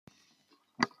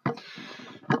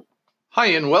Hi,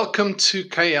 and welcome to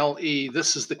KLE.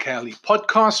 This is the KLE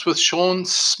podcast with Sean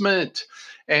Smith,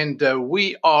 and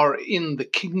we are in the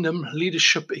Kingdom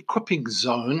Leadership Equipping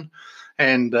Zone,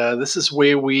 and this is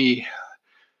where we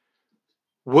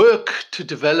work to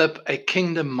develop a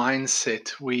kingdom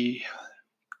mindset. We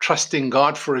trust in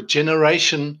God for a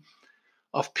generation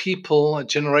of people, a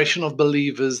generation of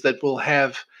believers that will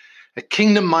have a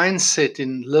kingdom mindset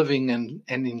in living and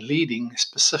in leading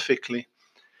specifically.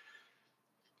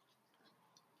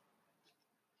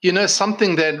 You know,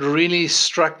 something that really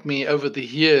struck me over the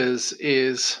years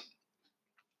is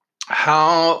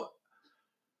how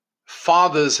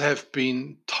fathers have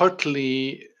been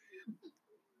totally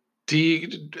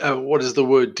what is the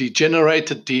word,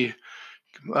 degenerated,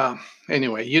 uh,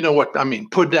 anyway, you know what I mean,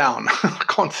 put down. I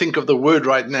can't think of the word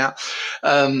right now.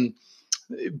 Um,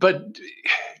 but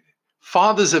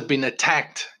fathers have been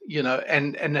attacked,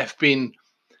 and have been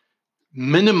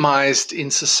minimized in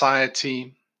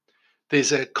society.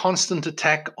 There's a constant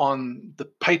attack on the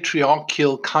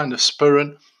patriarchal kind of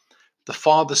spirit, the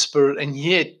father spirit, and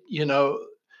yet,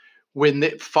 when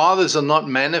the fathers are not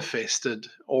manifested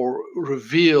or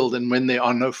revealed, and when there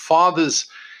are no fathers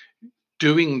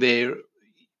fulfilling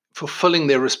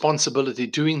their responsibility,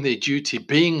 doing their duty,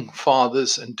 being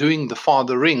fathers and doing the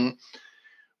fathering,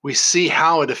 we see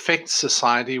how it affects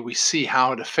society. We see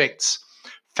how it affects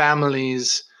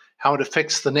families, how it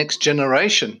affects the next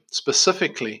generation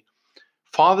specifically.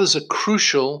 Fathers are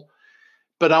crucial,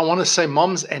 but I want to say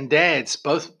moms and dads,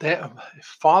 both their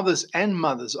fathers and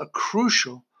mothers, are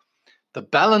crucial. The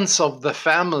balance of the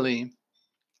family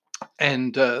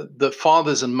and the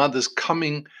fathers and mothers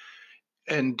coming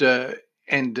and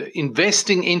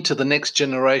investing into the next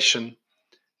generation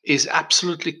is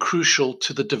absolutely crucial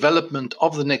to the development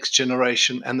of the next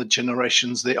generation and the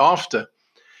generations thereafter.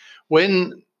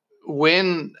 When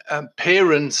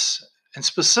parents, and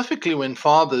specifically when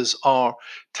fathers, are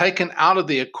taken out of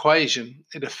the equation,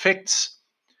 it affects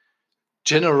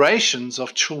generations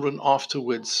of children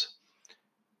afterwards.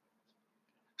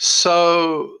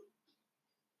 So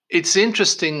it's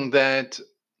interesting that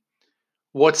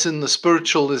what's in the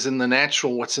spiritual is in the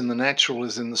natural, what's in the natural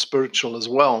is in the spiritual as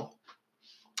well.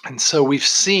 And so we've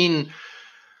seen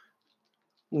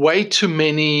way too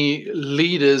many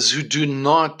leaders who do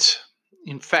not,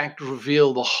 in fact,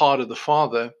 reveal the heart of the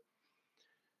Father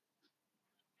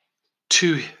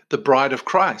to the bride of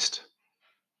Christ.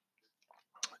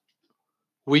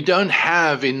 We don't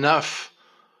have enough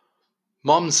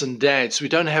moms and dads, we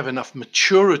don't have enough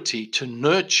maturity to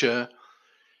nurture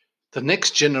the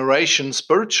next generation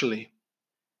spiritually.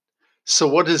 So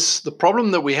what is the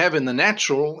problem that we have in the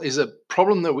natural is a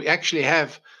problem that we actually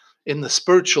have in the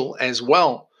spiritual as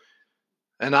well.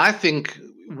 And I think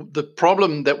the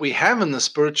problem that we have in the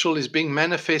spiritual is being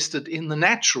manifested in the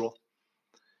natural.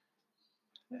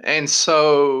 And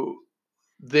so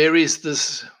there is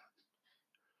this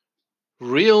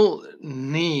real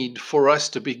need for us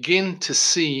to begin to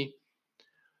see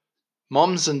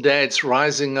moms and dads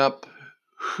rising up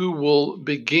who will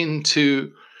begin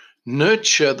to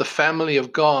nurture the family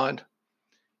of God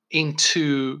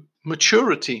into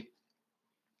maturity.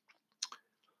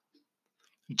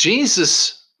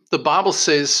 Jesus, the Bible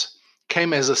says,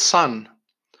 came as a son.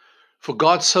 For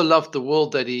God so loved the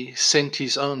world that he sent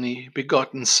his only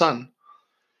begotten Son.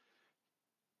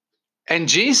 And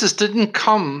Jesus didn't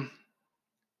come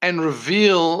and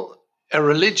reveal a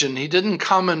religion. He didn't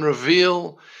come and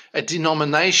reveal a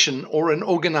denomination or an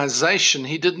organization.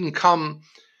 He didn't come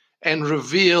and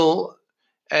reveal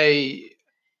a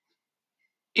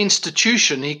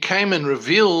institution. He came and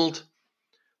revealed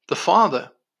the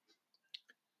Father.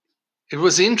 It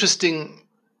was interesting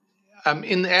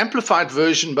in the Amplified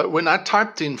version, but when I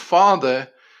typed in Father,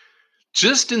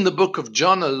 just in the book of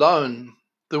John alone,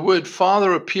 the word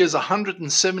Father appears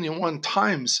 171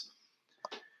 times.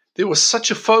 There was such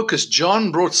a focus.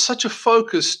 John brought such a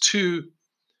focus to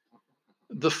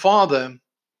the Father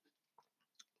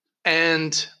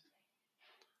and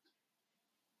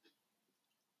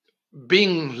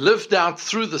being lived out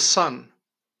through the Son,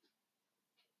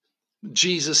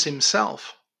 Jesus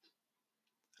himself.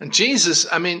 And Jesus,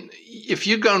 if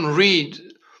you go and read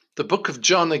the book of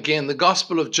John again, the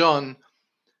Gospel of John,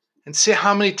 and see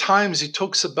how many times he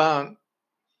talks about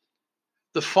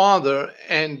the Father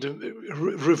and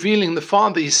revealing the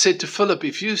Father. He said to Philip,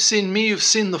 if you've seen me, you've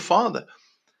seen the Father.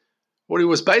 What he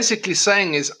was basically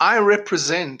saying is, I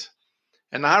represent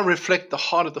and I reflect the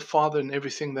heart of the Father in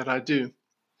everything that I do.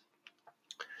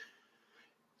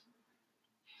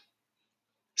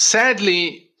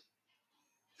 Sadly,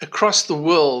 across the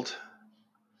world,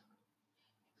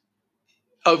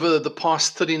 over the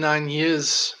past 39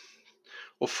 years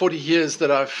or 40 years that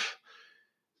I've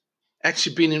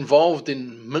actually been involved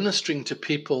in ministering to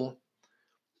people,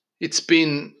 it's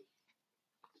been,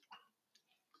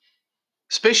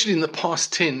 especially in the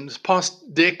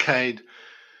past decade,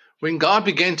 when God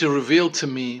began to reveal to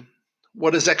me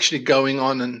what is actually going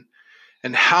on,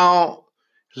 and how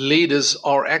leaders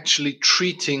are actually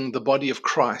treating the body of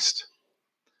Christ.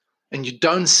 And you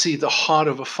don't see the heart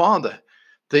of a father.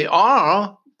 There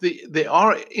are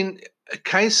in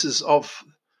cases of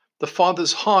the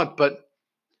father's heart, but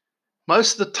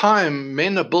most of the time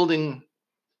men are building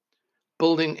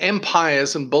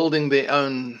empires and building their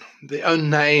own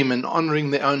name and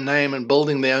honoring their own name and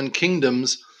building their own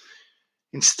kingdoms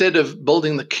instead of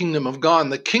building the kingdom of God.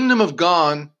 And the kingdom of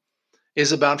God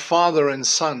is about father and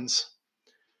sons.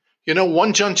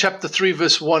 1 John chapter 3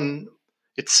 verse 1,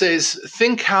 it says,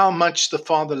 "Think how much the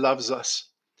Father loves us.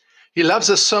 He loves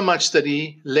us so much that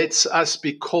he lets us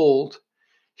be called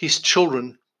his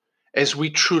children, as we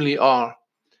truly are."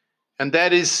 And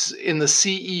that is in the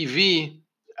CEV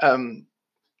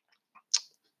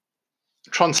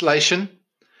translation.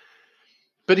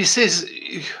 But he says,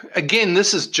 again,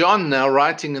 this is John now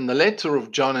writing in the letter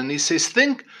of John, and he says,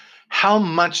 think how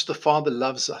much the Father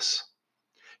loves us.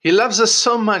 He loves us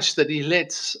so much that he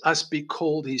lets us be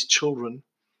called his children.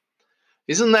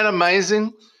 Isn't that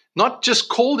amazing? Not just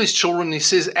called his children, he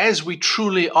says, as we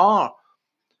truly are.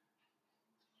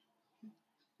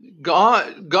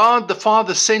 God the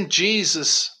Father sent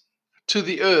Jesus to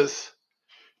the earth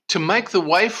to make the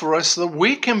way for us so that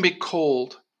we can be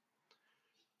called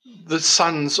the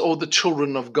sons or the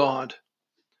children of God.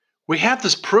 We have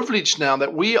this privilege now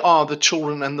that we are the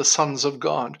children and the sons of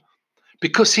God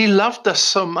because he loved us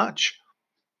so much.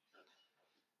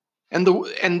 And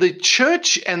the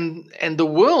church and the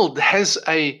world has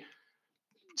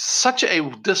such a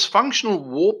dysfunctional,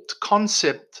 warped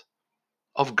concept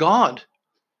of God.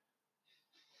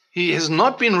 He has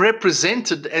not been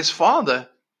represented as Father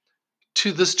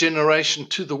to this generation,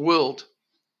 to the world.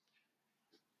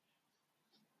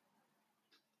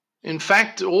 In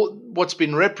fact, what's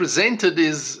been represented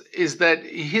is that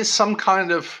he's some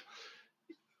kind of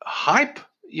hype,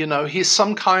 he's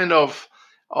some kind of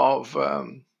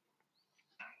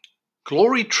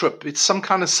glory trip. It's some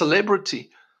kind of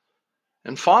celebrity.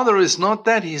 And Father is not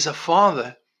that. He's a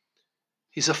father.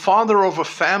 He's a father of a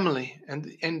family.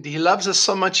 And he loves us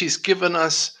so much, he's given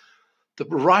us the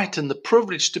right and the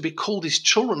privilege to be called his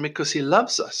children because he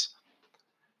loves us.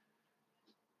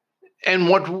 And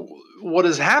what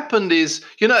has happened is,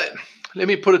 let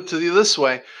me put it to you this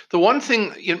way. The one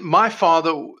thing, my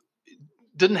father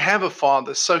didn't have a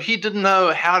father, so he didn't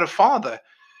know how to father.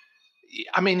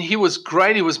 I mean, he was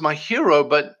great. He was my hero,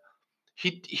 but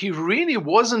he really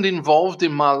wasn't involved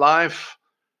in my life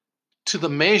to the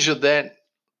measure that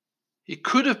he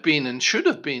could have been and should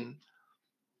have been.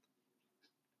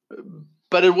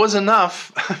 But it was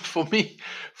enough for me,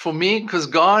 because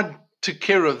God took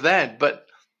care of that. But,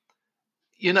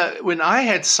 when I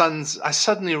had sons, I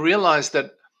suddenly realized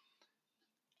that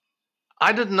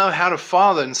I didn't know how to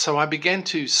father. And so I began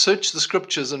to search the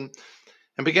scriptures and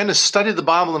began to study the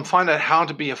Bible and find out how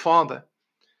to be a father.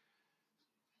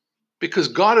 Because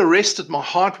God arrested my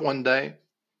heart one day,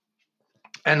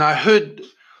 and I heard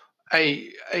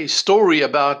a story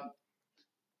about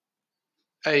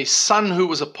a son who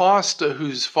was a pastor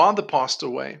whose father passed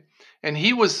away. And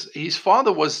his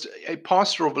father was a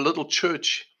pastor of a little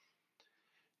church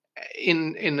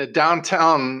in a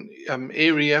downtown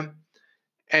area,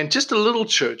 and just a little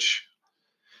church.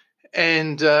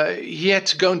 And he had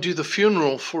to go and do the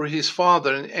funeral for his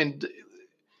father. And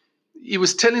he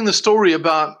was telling the story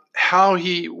about how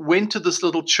he went to this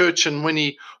little church, and when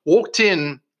he walked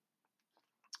in,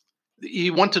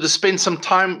 he wanted to spend some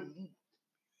time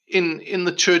in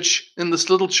the church, in this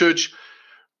little church,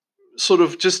 sort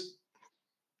of just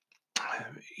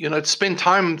spend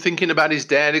time thinking about his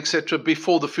dad, etc.,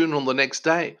 before the funeral the next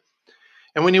day.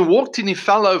 And when he walked in, he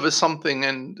fell over something,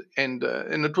 and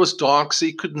it was dark, so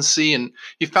he couldn't see, and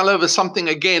he fell over something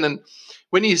again. And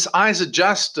when his eyes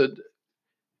adjusted,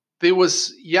 there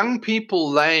was young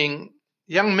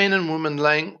men and women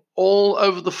laying all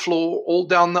over the floor, all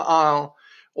down the aisle,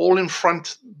 all in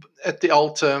front at the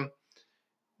altar,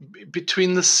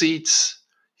 between the seats.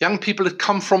 Young people had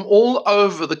come from all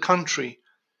over the country,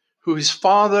 whose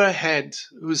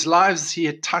lives he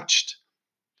had touched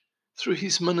through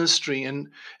his ministry, and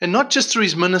not just through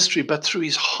his ministry, but through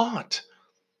his heart.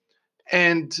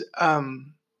 And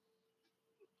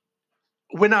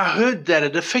when I heard that,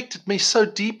 it affected me so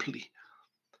deeply,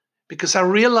 because I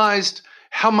realized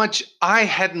how much I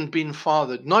hadn't been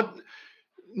fathered, not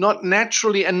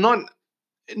naturally, and not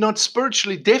not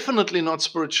spiritually, definitely not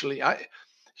spiritually.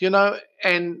 You know,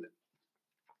 and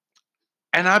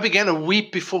I began to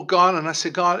weep before God, and I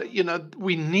said, God,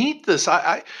 we need this.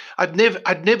 I'd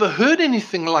never heard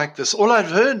anything like this. All I've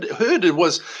heard it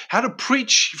was how to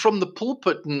preach from the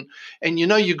pulpit, and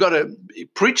you got to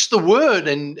preach the word,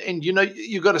 and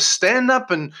you got to stand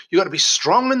up, and you got to be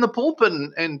strong in the pulpit,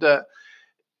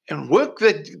 and work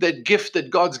that gift that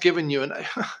God's given you. And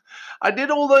I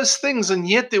did all those things, and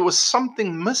yet there was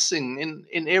something missing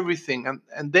in everything.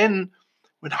 And then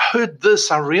when I heard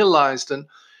this, I realized, and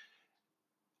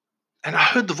I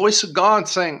heard the voice of God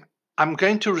saying, I'm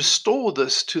going to restore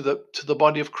this to the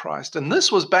body of Christ. And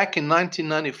this was back in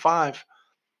 1995.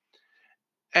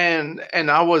 And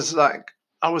I was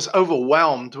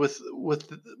overwhelmed with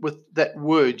that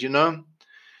word,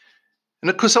 And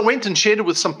of course, I went and shared it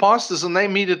with some pastors, and they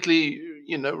immediately,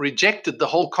 rejected the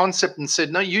whole concept and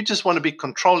said, no, you just want to be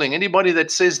controlling. Anybody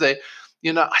that says that,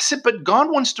 I said, but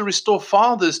God wants to restore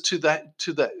fathers to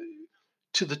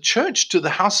the church, to the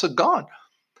house of God.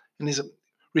 And he's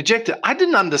rejected. I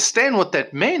didn't understand what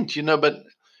that meant, but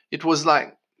it was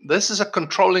like, this is a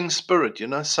controlling spirit,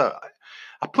 So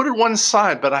I put it one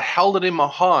side, but I held it in my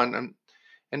heart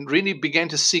and really began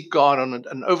to seek God on it.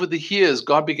 And over the years,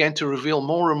 God began to reveal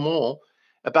more and more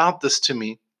about this to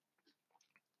me.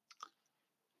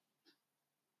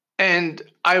 And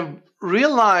I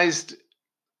realized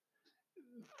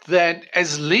that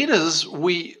as leaders,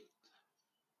 we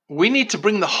need to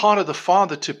bring the heart of the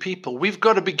Father to people. We've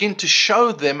got to begin to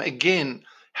show them again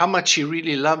how much He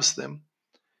really loves them,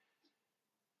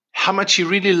 how much He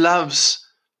really loves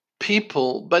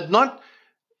people, but not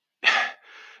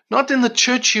in the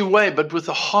churchy way, but with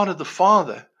the heart of the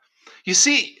Father. You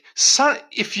see, son,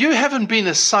 if you haven't been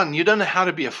a son, you don't know how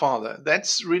to be a father.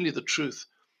 That's really the truth.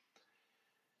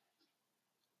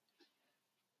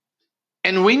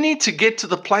 And we need to get to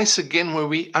the place again where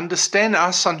we understand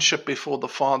our sonship before the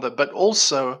Father, but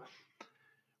also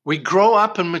we grow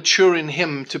up and mature in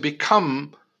Him to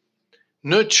become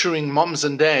nurturing moms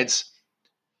and dads.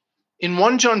 In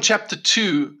 1 John chapter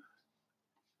 2,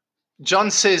 John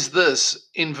says this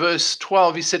in verse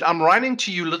 12. He said, I'm writing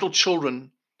to you, little children,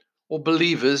 or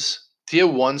believers, dear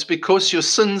ones, because your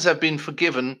sins have been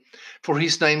forgiven for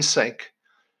His name's sake.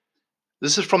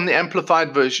 This is from the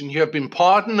Amplified Version. You have been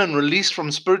pardoned and released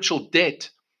from spiritual debt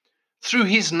through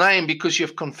His name because you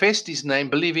have confessed His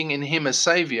name, believing in Him as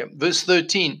Savior. Verse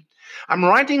 13, I'm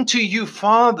writing to you,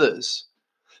 fathers,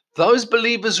 those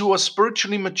believers who are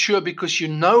spiritually mature because you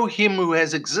know Him who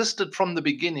has existed from the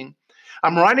beginning.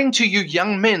 I'm writing to you,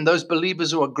 young men, those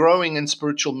believers who are growing in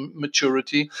spiritual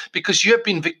maturity because you have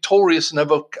been victorious and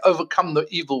have overcome the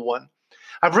evil one.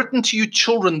 I've written to you,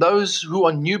 children, those who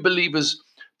are new believers,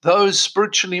 those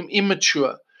spiritually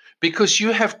immature, because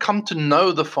you have come to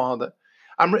know the Father.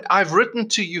 I've written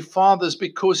to you, fathers,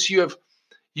 because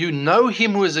you know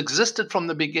Him who has existed from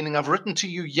the beginning. I've written to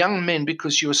you, young men,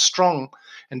 because you are strong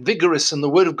and vigorous, and the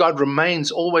word of God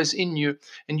remains always in you,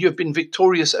 and you have been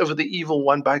victorious over the evil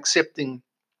one by accepting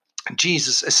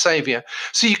Jesus as Savior.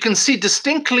 So you can see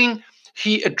distinctly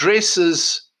He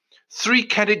addresses three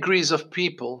categories of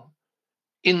people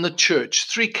in the church,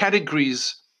 three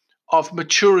categories of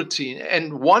maturity.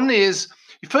 And one is,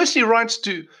 first He writes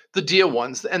to the dear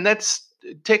ones, and that's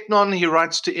teknon. He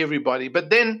writes to everybody. But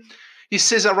then He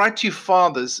says, I write to you,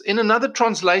 fathers. In another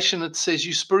translation, it says,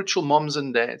 you spiritual moms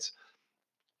and dads.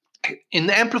 In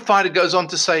the Amplified, it goes on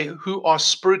to say, who are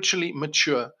spiritually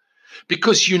mature,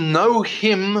 because you know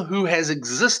Him who has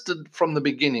existed from the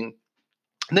beginning.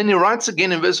 And then He writes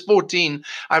again in verse 14,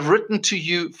 I've written to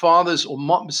you, fathers, or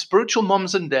spiritual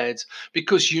moms and dads,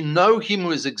 because you know Him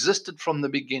who has existed from the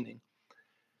beginning.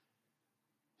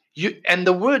 And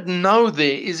the word know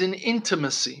there is in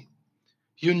intimacy.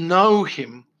 You know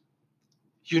Him.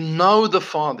 You know the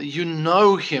Father. You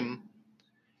know Him.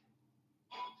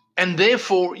 And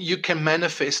therefore, you can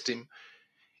manifest Him.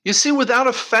 You see, without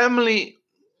a family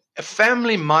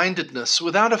mindedness,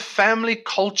 without a family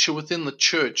culture within the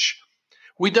church,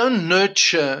 we don't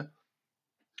nurture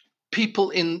people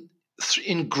in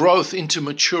growth into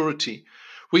maturity.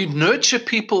 We nurture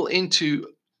people into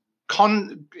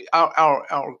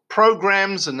our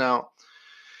programs and our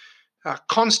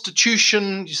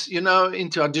constitution,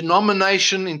 into our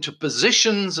denomination, into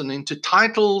positions and into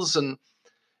titles,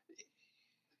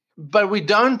 but we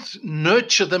don't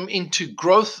nurture them into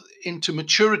growth, into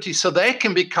maturity, so they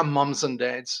can become moms and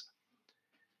dads.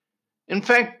 In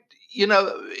fact,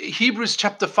 Hebrews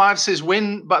chapter 5 says,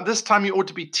 when by this time you ought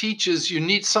to be teachers, you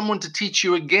need someone to teach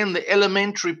you again the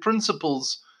elementary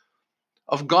principles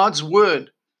of God's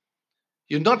word.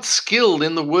 You're not skilled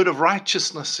in the word of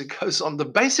righteousness. It goes on the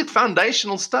basic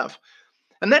foundational stuff.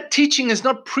 And that teaching is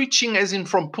not preaching as in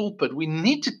from pulpit. We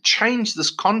need to change this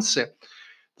concept.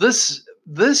 This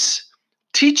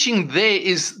teaching there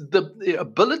is the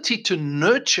ability to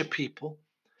nurture people.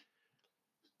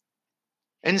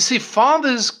 And you see,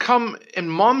 fathers come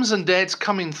and moms and dads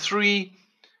come in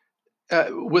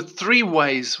with three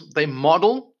ways. They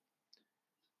model,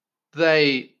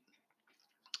 they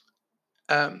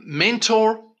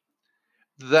mentor,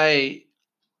 they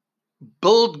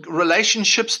build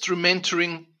relationships through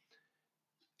mentoring,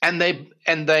 and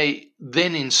they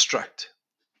then instruct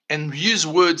and use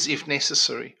words if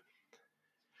necessary.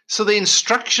 So the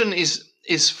instruction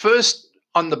is first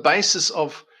on the basis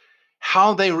of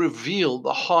how they reveal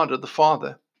the heart of the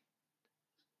Father.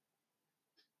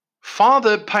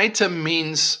 Father, pater,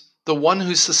 means the one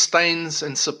who sustains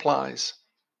and supplies,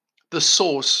 the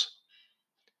source.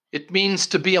 It means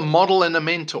to be a model and a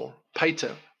mentor,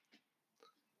 pater.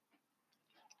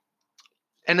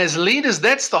 And as leaders,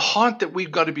 that's the heart that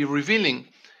we've got to be revealing.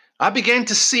 I began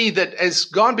to see that as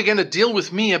God began to deal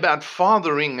with me about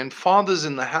fathering and fathers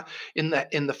in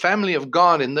the family of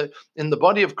God, in the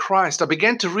body of Christ, I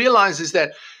began to realize is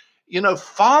that,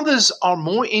 fathers are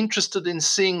more interested in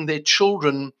seeing their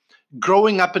children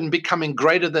growing up and becoming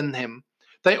greater than them.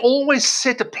 They always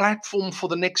set a platform for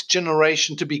the next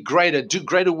generation to be greater, do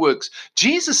greater works.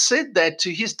 Jesus said that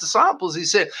to his disciples. He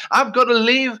said, I've got to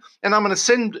leave and I'm going to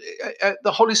send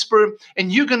the Holy Spirit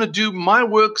and you're going to do my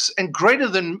works, and greater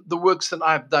than the works that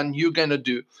I've done, you're going to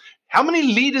do. How many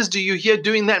leaders do you hear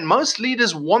doing that? Most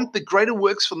leaders want the greater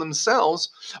works for themselves,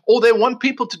 or they want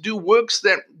people to do works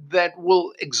that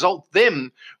will exalt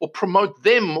them or promote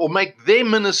them or make their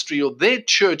ministry or their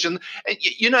church. And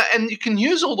you can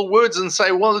use all the words and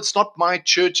say, well, it's not my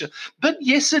church. But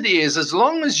yes, it is. As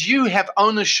long as you have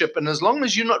ownership and as long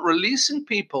as you're not releasing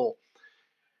people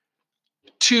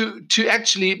to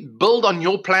actually build on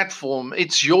your platform,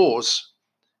 it's yours.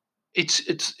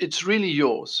 It's really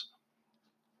yours.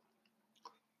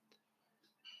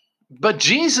 But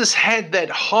Jesus had that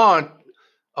heart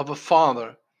of a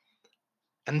father.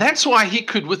 And that's why he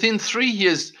could, within 3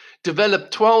 years, develop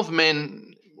 12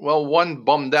 men. Well, one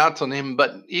bombed out on him,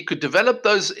 but he could develop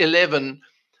those 11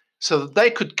 so that they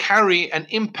could carry and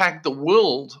impact the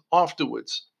world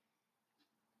afterwards.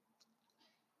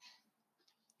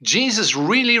 Jesus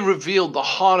really revealed the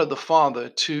heart of the Father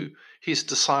to his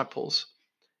disciples.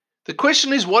 The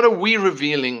question is, what are we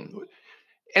revealing?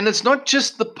 And it's not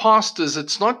just the pastors,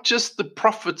 it's not just the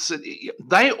prophets.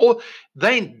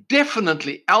 They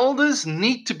definitely, elders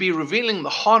need to be revealing the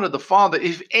heart of the Father.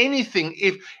 If anything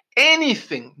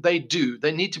they do,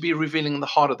 they need to be revealing the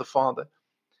heart of the Father.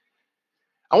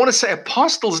 I want to say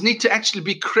apostles need to actually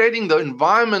be creating the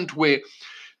environment where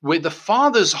the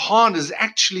Father's heart is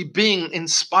actually being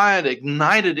inspired,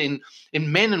 ignited in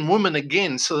men and women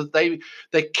again, so that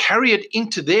they carry it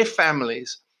into their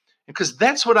families. Because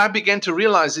that's what I began to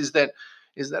realize is that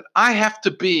I have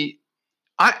to be,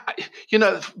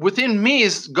 within me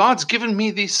is God's given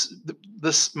me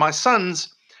this my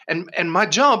sons, and my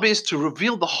job is to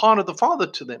reveal the heart of the Father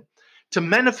to them, to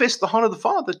manifest the heart of the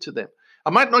Father to them. I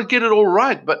might not get it all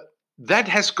right, but that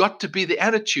has got to be the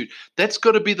attitude. That's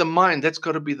got to be the mind. That's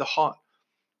got to be the heart.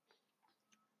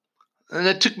 And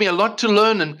it took me a lot to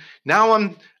learn, and now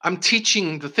I'm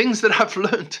teaching the things that I've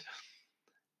learned.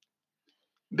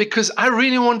 Because I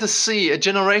really want to see a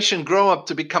generation grow up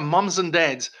to become moms and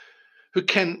dads who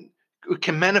can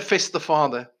manifest the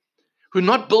Father, who are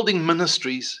not building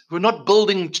ministries, who are not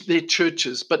building their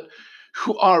churches, but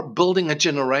who are building a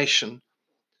generation,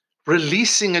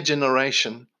 releasing a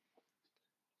generation,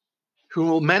 who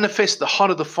will manifest the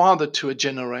heart of the Father to a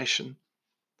generation.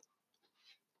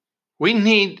 We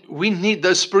need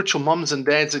those spiritual moms and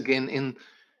dads again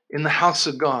in the house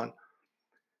of God.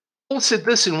 Paul said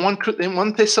this in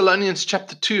 1 Thessalonians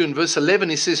chapter 2 and verse 11.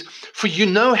 He says, for you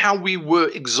know how we were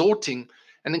exhorting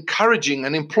and encouraging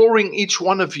and imploring each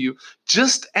one of you,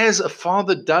 just as a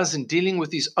father does in dealing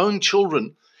with his own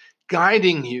children,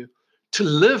 guiding you to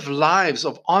live lives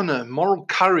of honor, moral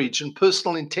courage, and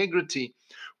personal integrity,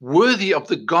 worthy of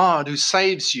the God who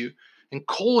saves you and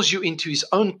calls you into his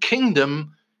own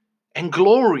kingdom and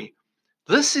glory.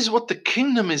 This is what the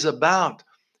kingdom is about.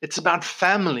 It's about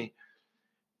family.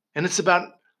 And it's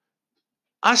about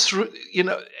us,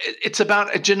 it's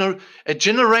about a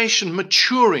generation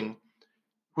maturing.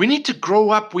 We need to grow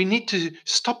up. We need to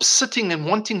stop sitting and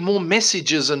wanting more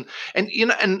messages. And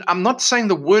I'm not saying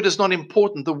the word is not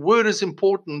important. The word is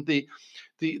important. The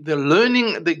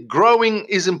learning, the growing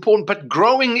is important, but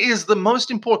growing is the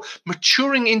most important.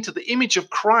 Maturing into the image of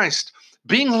Christ,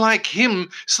 being like him,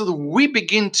 so that we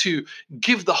begin to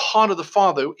give the heart of the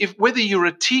Father. If whether you're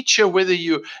a teacher, whether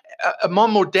you're a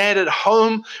mom or dad at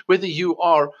home, whether you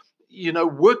are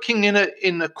working in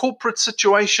a corporate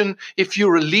situation, if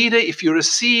you're a leader, if you're a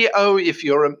CEO, if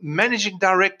you're a managing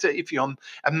director, if you're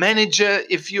a manager,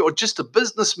 if you're just a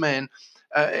businessman,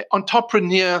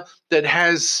 entrepreneur that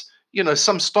has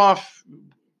some staff.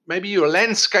 Maybe you're a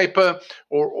landscaper,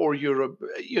 or you're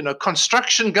a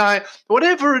construction guy.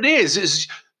 Whatever it is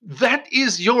that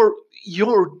is your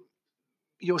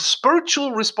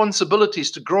spiritual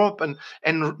responsibilities to grow up and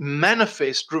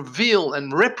manifest, reveal,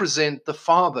 and represent the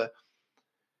Father,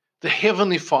 the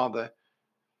Heavenly Father,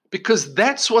 because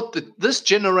that's what this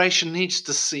generation needs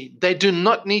to see. They do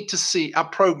not need to see our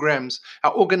programs,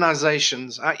 our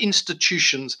organizations, our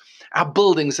institutions, our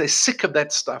buildings. They're sick of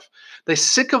that stuff. They're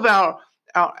sick of our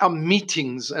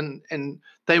meetings, and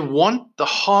they want the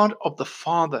heart of the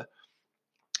Father.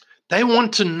 They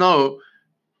want to know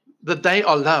that they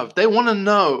are loved. They want to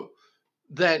know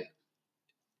that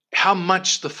how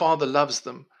much the Father loves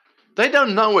them. They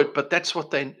don't know it, but that's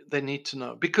what they need to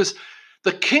know, because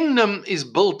the kingdom is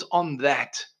built on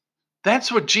that.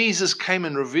 That's what Jesus came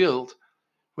and revealed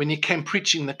when he came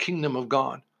preaching the kingdom of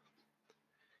God.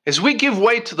 As we give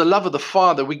way to the love of the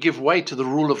Father, we give way to the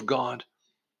rule of God.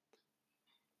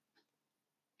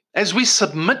 As we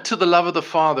submit to the love of the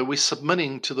Father, we're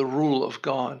submitting to the rule of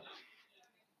God.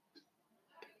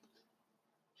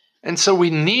 And so we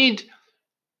need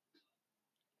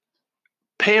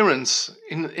parents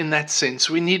in that sense.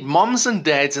 We need moms and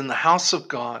dads in the house of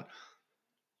God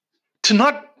to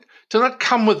not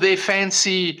come with their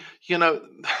fancy,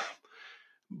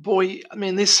 boy, I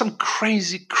mean, there's some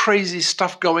crazy, crazy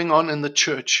stuff going on in the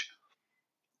church.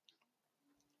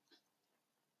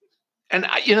 And,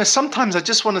 sometimes I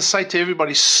just want to say to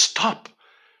everybody, stop.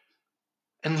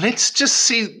 And let's just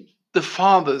see the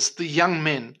fathers, the young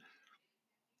men,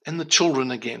 and the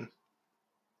children again.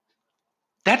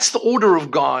 That's the order of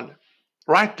God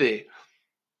right there.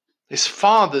 There's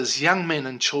fathers, young men,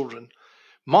 and children,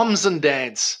 moms and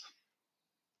dads,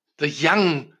 the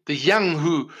young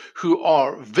who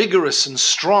are vigorous and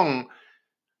strong,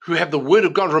 who have the word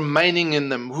of God remaining in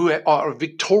them, who are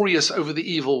victorious over the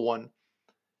evil one.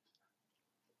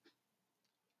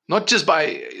 Not just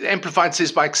by, Amplified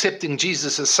says, by accepting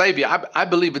Jesus as Savior. I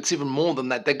believe it's even more than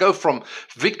that. They go from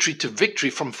victory to victory,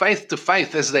 from faith to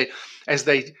faith, as they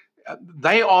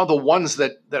are the ones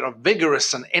that are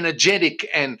vigorous and energetic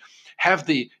and have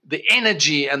the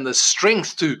energy and the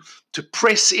strength to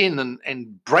press in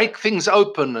and break things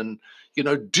open and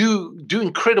do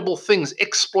incredible things,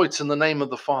 exploits in the name of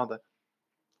the Father.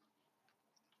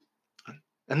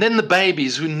 And then the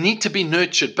babies who need to be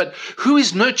nurtured. But who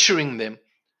is nurturing them?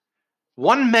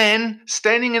 One man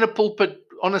standing in a pulpit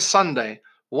on a Sunday,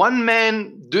 one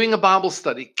man doing a Bible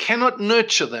study cannot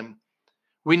nurture them.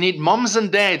 We need moms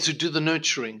and dads who do the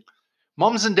nurturing.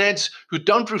 Moms and dads who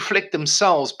don't reflect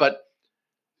themselves, but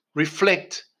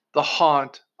reflect the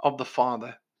heart of the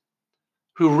Father,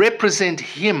 who represent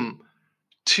him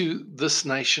to this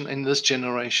nation and this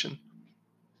generation.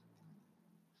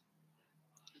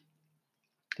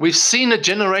 We've seen a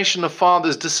generation of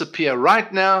fathers disappear.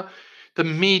 Right now, the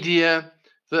media,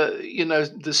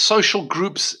 the social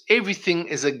groups, everything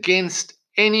is against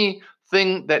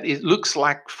anything that looks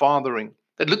like fathering,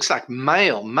 that looks like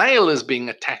male. Male is being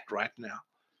attacked right now.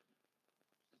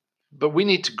 But we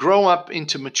need to grow up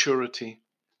into maturity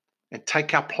and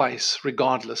take our place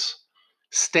regardless.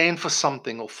 Stand for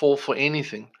something or fall for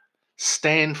anything.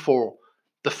 Stand for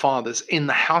the fathers. In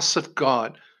the house of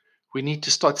God, we need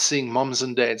to start seeing moms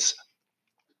and dads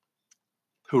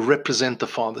who represent the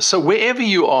Father. So wherever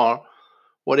you are,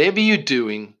 whatever you're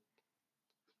doing,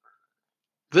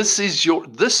 this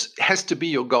has to be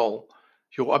your goal.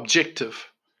 Your objective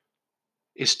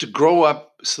is to grow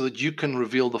up so that you can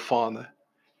reveal the Father.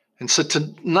 And so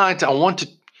tonight, I want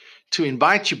to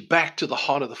invite you back to the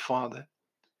heart of the Father.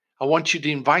 I want you to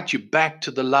invite you back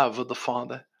to the love of the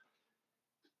Father.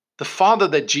 The Father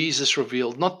that Jesus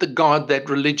revealed, not the God that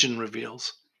religion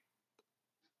reveals,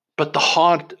 but the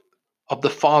heart of the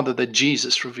Father that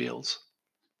Jesus reveals.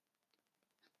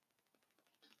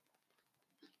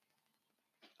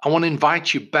 I want to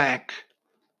invite you back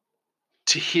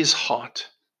to his heart,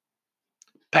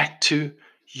 back to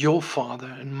your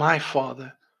Father and my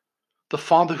Father, the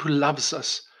Father who loves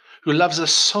us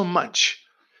so much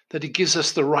that he gives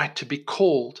us the right to be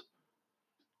called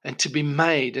and to be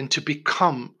made and to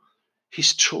become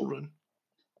his children,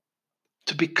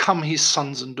 to become his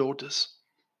sons and daughters.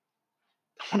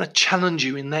 I want to challenge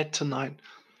you in that tonight,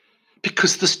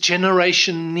 because this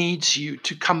generation needs you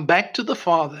to come back to the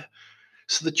Father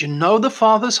so that you know the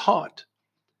Father's heart,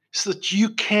 so that you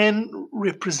can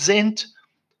represent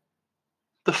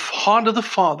the heart of the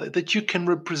Father, that you can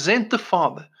represent the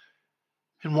Father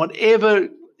in whatever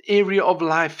area of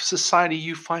life, society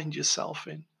you find yourself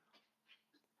in.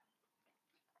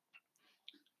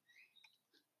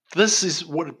 This is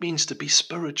what it means to be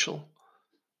spiritual.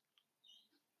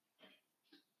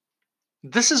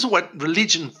 This is what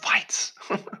religion fights.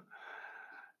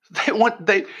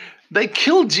 They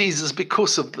kill Jesus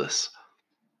because of this.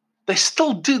 They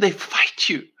still do. They fight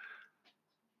you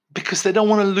because they don't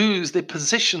want to lose their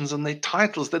positions and their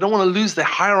titles. They don't want to lose their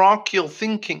hierarchical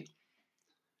thinking.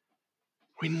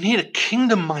 We need a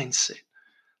kingdom mindset.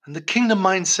 And the kingdom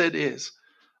mindset is,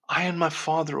 I and my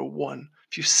Father are one.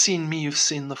 If you've seen me, you've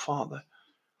seen the Father.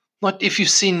 Not if you've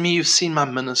seen me, you've seen my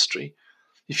ministry.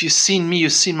 If you've seen me,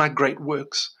 you've seen my great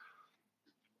works.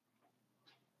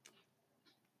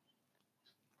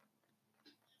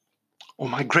 Or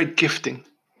my great gifting.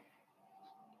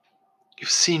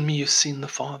 You've seen me, you've seen the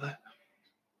Father.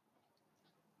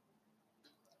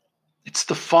 It's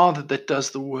the Father that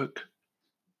does the work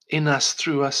in us,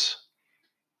 through us,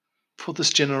 for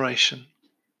this generation.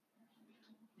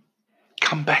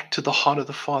 Come back to the heart of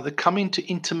the Father. Come into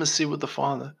intimacy with the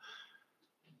Father.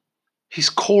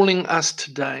 He's calling us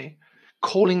today,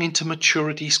 calling into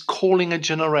maturity. He's calling a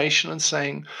generation and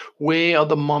saying, where are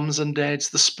the moms and dads,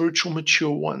 the spiritual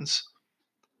mature ones,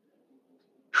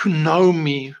 who know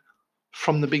me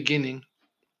from the beginning?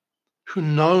 Who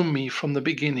know me from the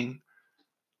beginning?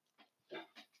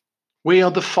 Where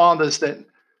are the fathers that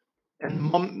and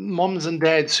moms and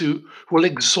dads who will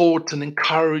exhort and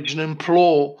encourage and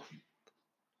implore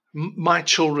my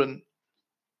children,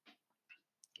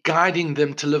 guiding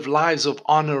them to live lives of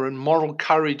honor and moral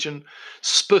courage and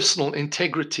personal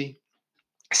integrity?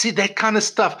 See, that kind of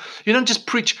stuff. You don't just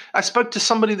preach. I spoke to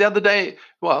somebody the other day,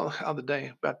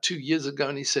 about 2 years ago,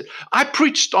 and he said, I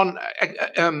preached on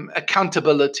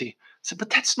accountability. I said, but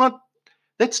that's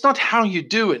not how you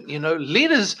do it.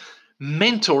 Leaders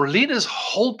mentor, leaders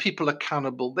hold people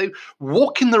accountable. They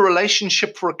walk in the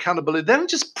relationship for accountability. They don't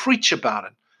just preach about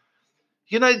it.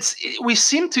 We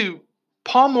seem to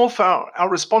palm off our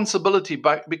responsibility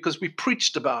because we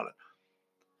preached about it.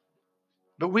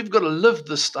 But we've got to live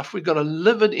this stuff. We've got to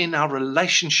live it in our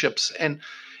relationships,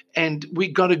 and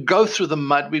we've got to go through the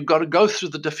mud. We've got to go through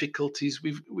the difficulties.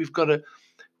 We've got to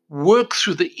work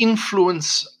through the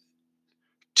influence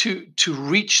to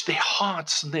reach their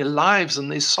hearts and their lives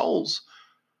and their souls.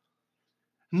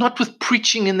 Not with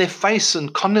preaching in their face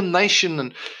and condemnation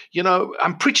and,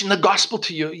 I'm preaching the gospel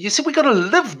to you. You see, we've got to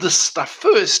live this stuff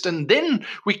first, and then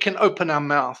we can open our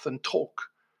mouth and talk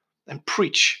and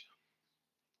preach.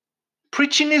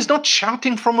 Preaching is not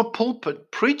shouting from a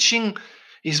pulpit. Preaching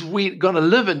is we're going to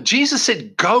live it. Jesus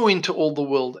said, go into all the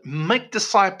world, make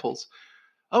disciples.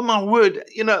 Oh, my word.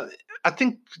 I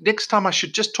think next time I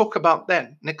should just talk about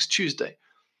that next Tuesday.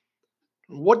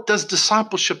 What does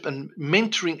discipleship and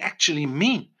mentoring actually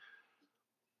mean?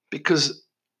 Because,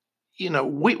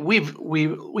 we're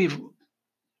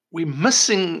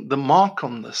missing the mark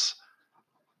on this.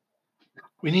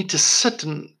 We need to sit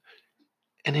and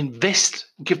invest,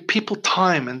 give people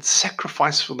time and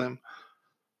sacrifice for them.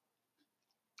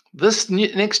 This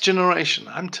next generation,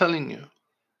 I'm telling you,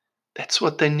 that's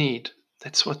what they need.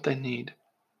 That's what they need.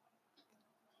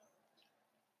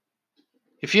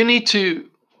 If you need to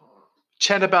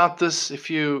chat about this, if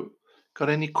you got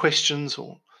any questions,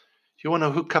 or you want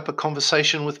to hook up a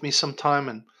conversation with me sometime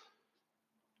and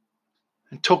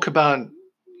talk about,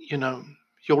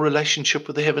 your relationship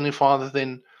with the Heavenly Father,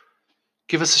 then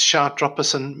give us a shout, drop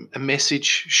us a message,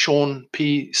 Shaun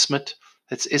P. Smith,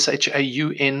 that's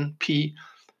SHAUNP,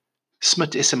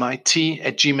 Smith, SMIT,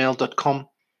 @gmail.com,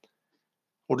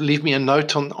 or leave me a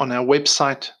note on our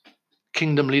website,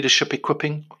 Kingdom Leadership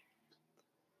Equipping,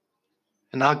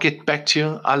 and I'll get back to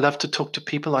you. I love to talk to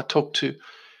people. I talk to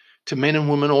men and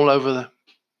women all over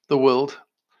the world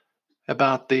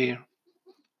about their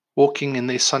walking in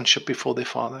their sonship before their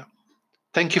Father.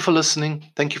 Thank you for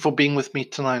listening. Thank you for being with me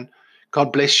tonight.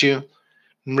 God bless you.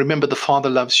 And remember, the Father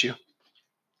loves you.